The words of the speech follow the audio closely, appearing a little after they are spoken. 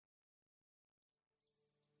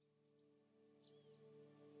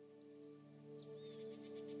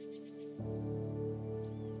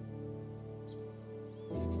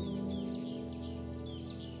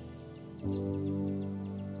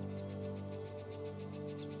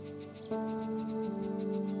As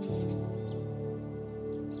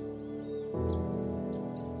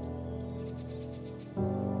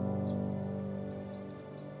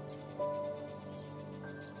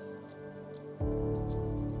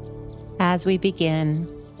we begin,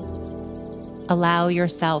 allow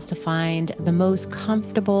yourself to find the most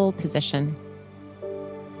comfortable position.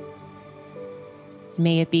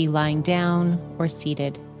 May it be lying down or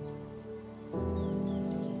seated.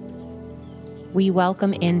 We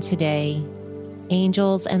welcome in today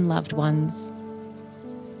angels and loved ones,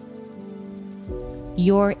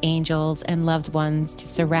 your angels and loved ones to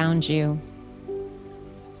surround you.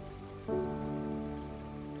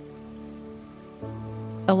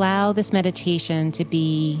 Allow this meditation to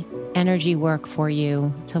be energy work for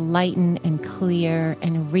you to lighten and clear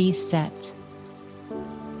and reset.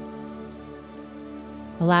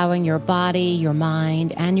 Allowing your body, your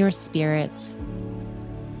mind, and your spirit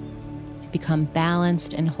to become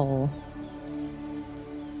balanced and whole.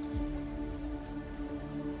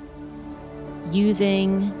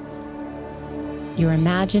 Using your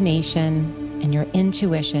imagination and your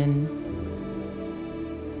intuition,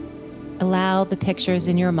 allow the pictures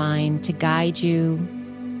in your mind to guide you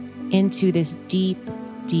into this deep,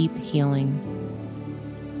 deep healing.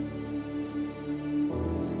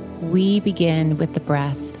 We begin with the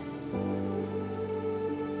breath.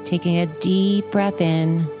 Taking a deep breath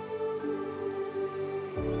in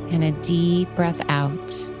and a deep breath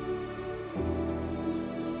out.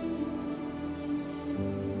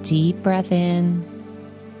 Deep breath in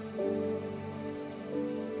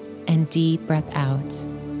and deep breath out.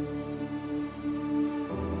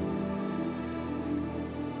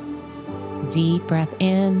 Deep breath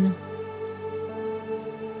in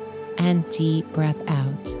and deep breath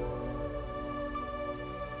out.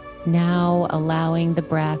 Now allowing the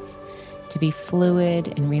breath to be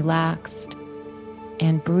fluid and relaxed,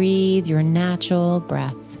 and breathe your natural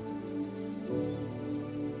breath.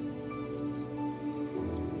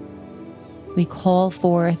 We call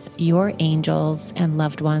forth your angels and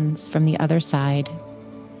loved ones from the other side.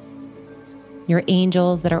 Your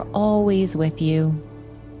angels that are always with you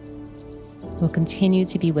will continue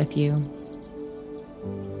to be with you.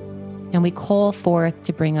 And we call forth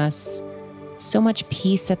to bring us so much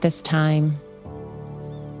peace at this time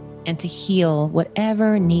and to heal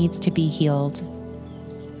whatever needs to be healed.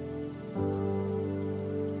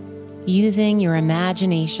 Using your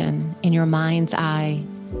imagination in your mind's eye,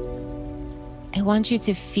 I want you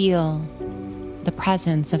to feel the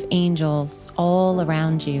presence of angels all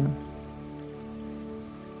around you.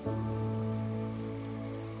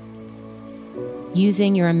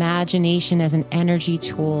 Using your imagination as an energy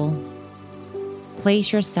tool,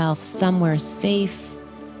 place yourself somewhere safe,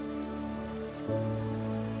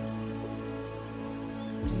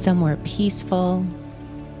 somewhere peaceful,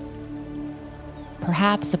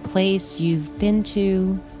 perhaps a place you've been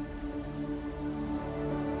to,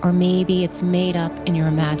 or maybe it's made up in your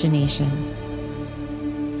imagination.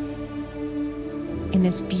 In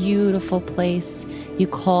this beautiful place, you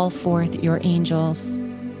call forth your angels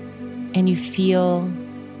and you feel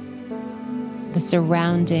the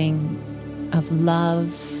surrounding of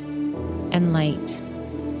love and light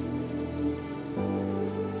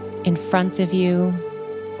in front of you,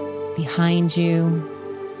 behind you,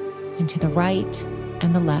 and to the right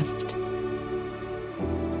and the left.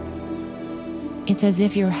 It's as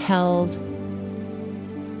if you're held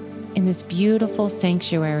in this beautiful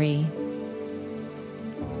sanctuary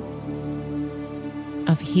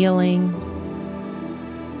of healing,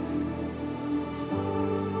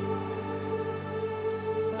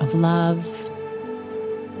 of love,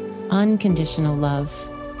 unconditional love,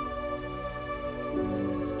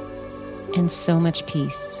 and so much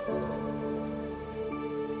peace.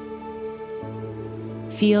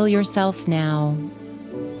 Feel yourself now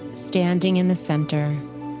standing in the center,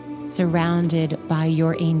 surrounded by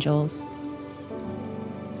your angels.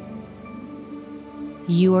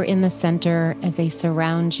 You are in the center as they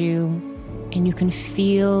surround you, and you can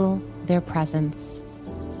feel their presence.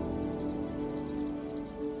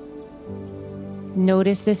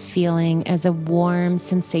 Notice this feeling as a warm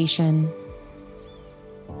sensation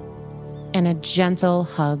and a gentle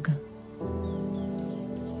hug.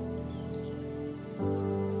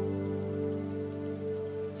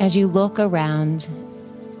 As you look around,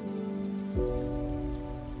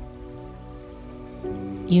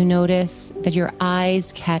 you notice that your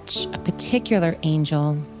eyes catch a particular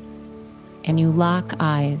angel and you lock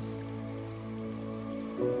eyes.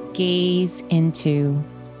 Gaze into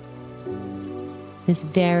this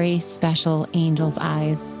very special angel's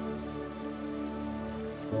eyes.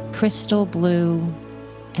 Crystal blue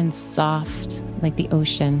and soft like the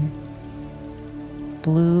ocean.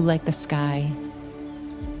 blue like the sky.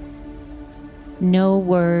 No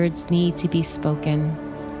words need to be spoken.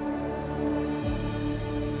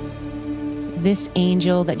 This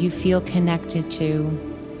angel that you feel connected to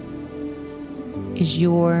is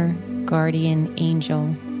your guardian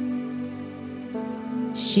angel.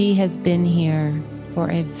 She has been here for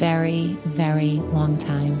a very, very long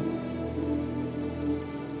time.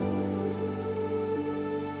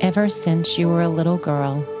 Ever since you were a little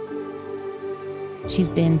girl, she's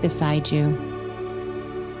been beside you.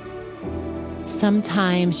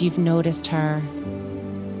 Sometimes you've noticed her,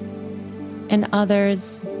 and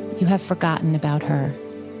others you have forgotten about her.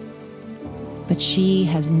 But she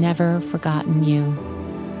has never forgotten you.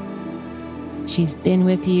 She's been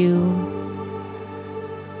with you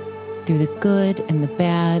through the good and the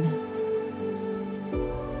bad,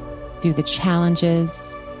 through the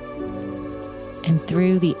challenges, and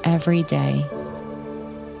through the everyday.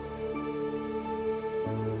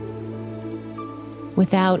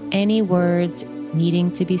 Without any words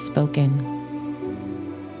needing to be spoken,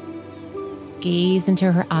 gaze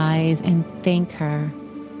into her eyes and thank her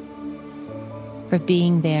for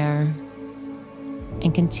being there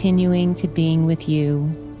and continuing to being with you.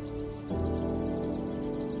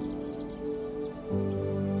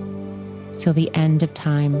 Till the end of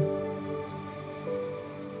time.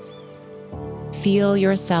 Feel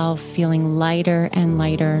yourself feeling lighter and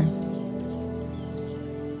lighter.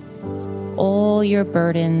 All your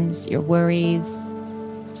burdens, your worries,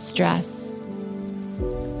 stress,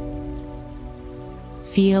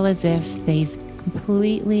 feel as if they've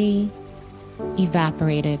completely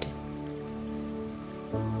evaporated.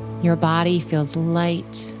 Your body feels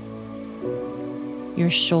light, your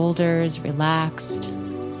shoulders relaxed,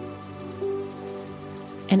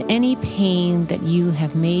 and any pain that you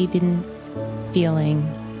have maybe been feeling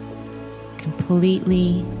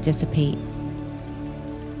completely dissipate.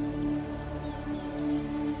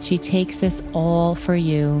 She takes this all for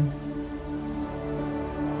you.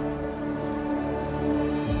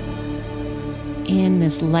 In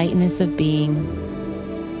this lightness of being,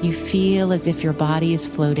 you feel as if your body is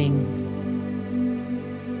floating.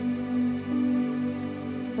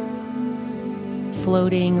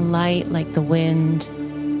 Floating light like the wind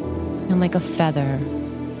and like a feather.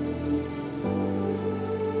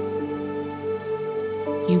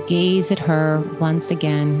 You gaze at her once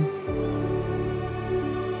again,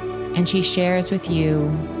 and she shares with you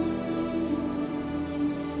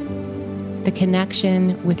the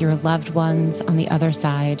connection with your loved ones on the other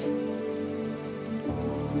side.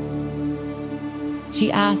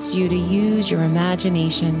 She asks you to use your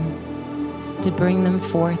imagination to bring them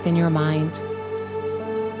forth in your mind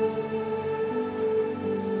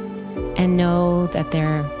and know that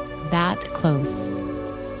they're that close,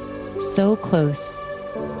 so close.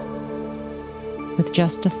 With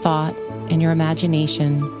just a thought and your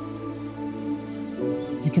imagination,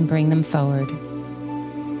 you can bring them forward.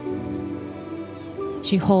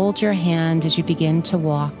 She holds your hand as you begin to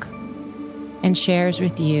walk and shares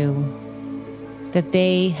with you that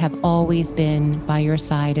they have always been by your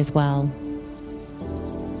side as well.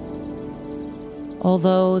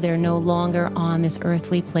 Although they're no longer on this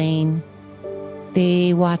earthly plane,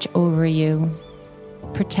 they watch over you,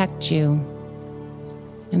 protect you,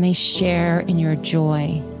 and they share in your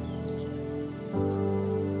joy.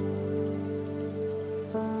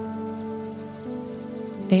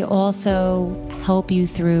 They also help you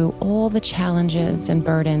through all the challenges and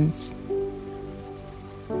burdens.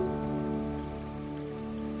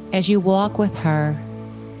 As you walk with her,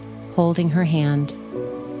 holding her hand,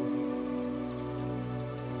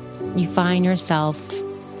 you find yourself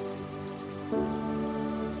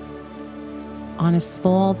on a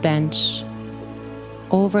small bench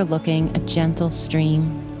overlooking a gentle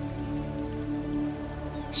stream.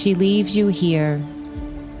 She leaves you here,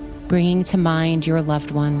 bringing to mind your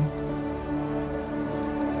loved one,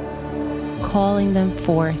 calling them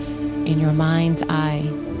forth in your mind's eye.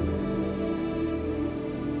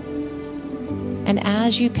 And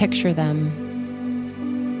as you picture them,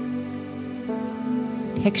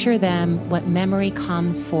 what memory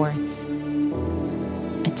comes forth,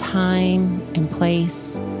 a time and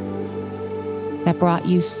place that brought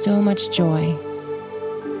you so much joy.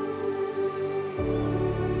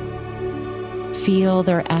 Feel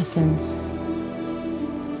their essence.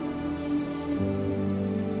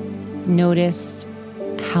 Notice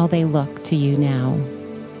how they look to you now.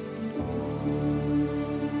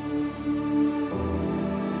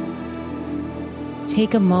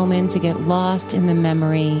 Take a moment to get lost in the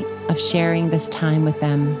memory of sharing this time with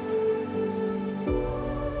them.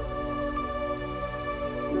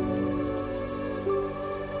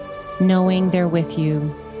 knowing they're with you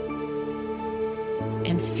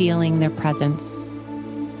and feeling their presence.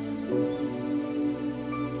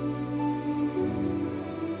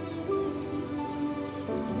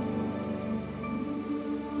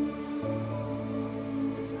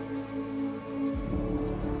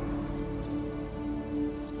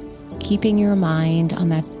 Keeping your mind on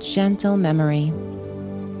that gentle memory.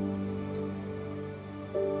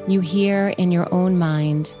 You hear in your own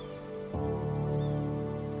mind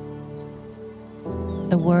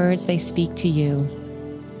the words they speak to you.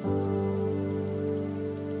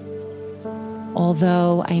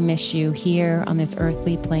 Although I miss you here on this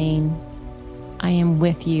earthly plane, I am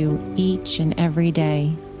with you each and every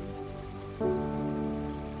day.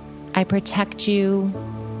 I protect you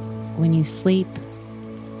when you sleep.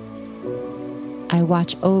 I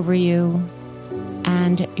watch over you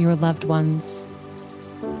and your loved ones.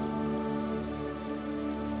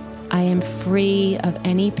 I am free of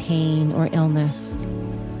any pain or illness.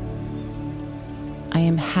 I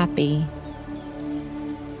am happy,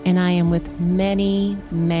 and I am with many,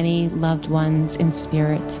 many loved ones in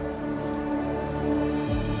spirit.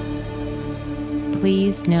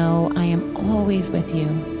 Please know I am always with you.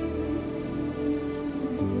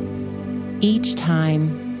 Each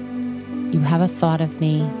time you have a thought of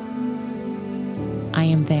me, I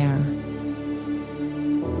am there.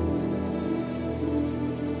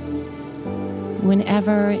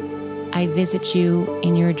 Whenever I visit you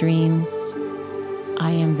in your dreams,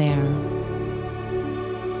 I am there.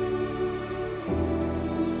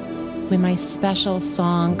 When my special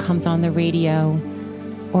song comes on the radio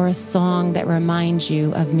or a song that reminds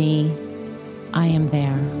you of me, I am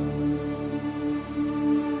there.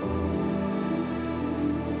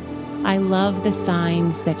 I love the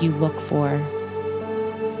signs that you look for.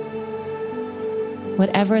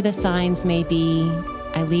 Whatever the signs may be,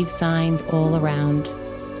 I leave signs all around.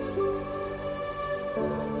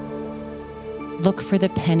 Look for the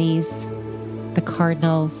pennies, the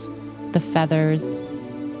cardinals, the feathers,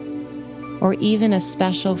 or even a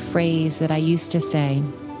special phrase that I used to say.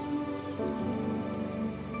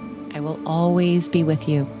 I will always be with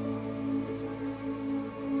you.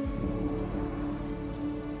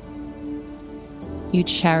 You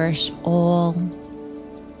cherish all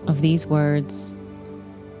of these words,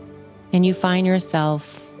 and you find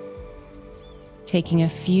yourself taking a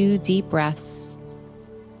few deep breaths,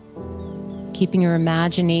 keeping your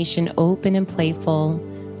imagination open and playful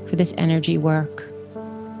for this energy work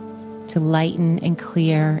to lighten and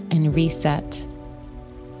clear and reset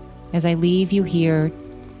as I leave you here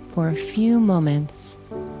for a few moments.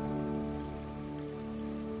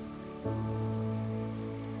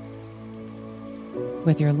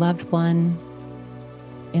 With your loved one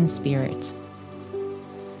in spirit.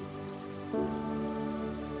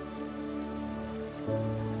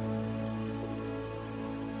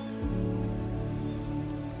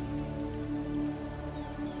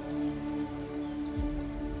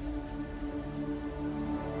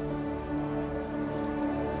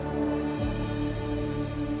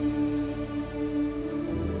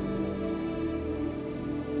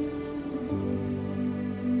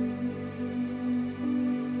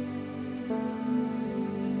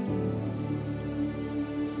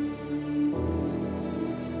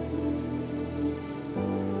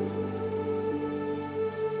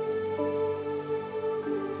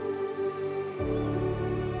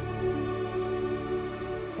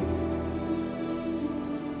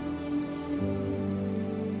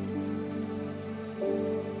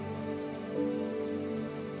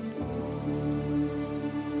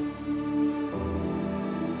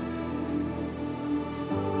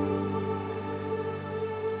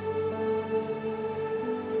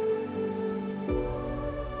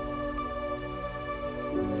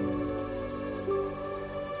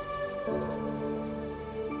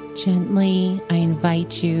 Gently, I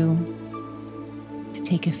invite you to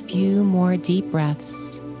take a few more deep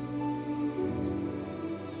breaths.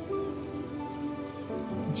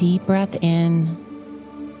 Deep breath in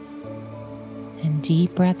and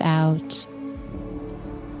deep breath out.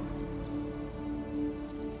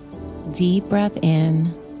 Deep breath in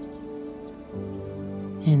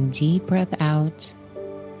and deep breath out.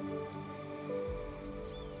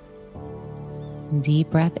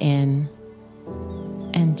 Deep breath in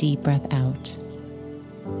and deep breath out.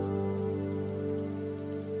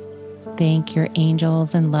 Thank your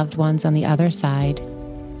angels and loved ones on the other side.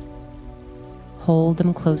 Hold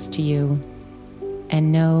them close to you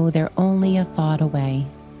and know they're only a thought away.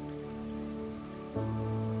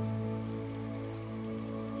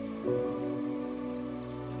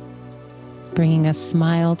 Bringing a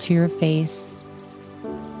smile to your face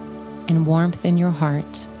and warmth in your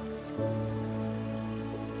heart.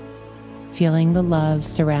 feeling the love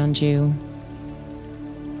surround you.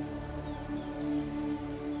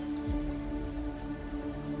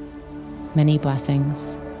 Many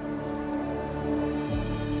blessings.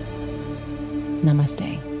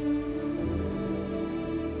 Namaste.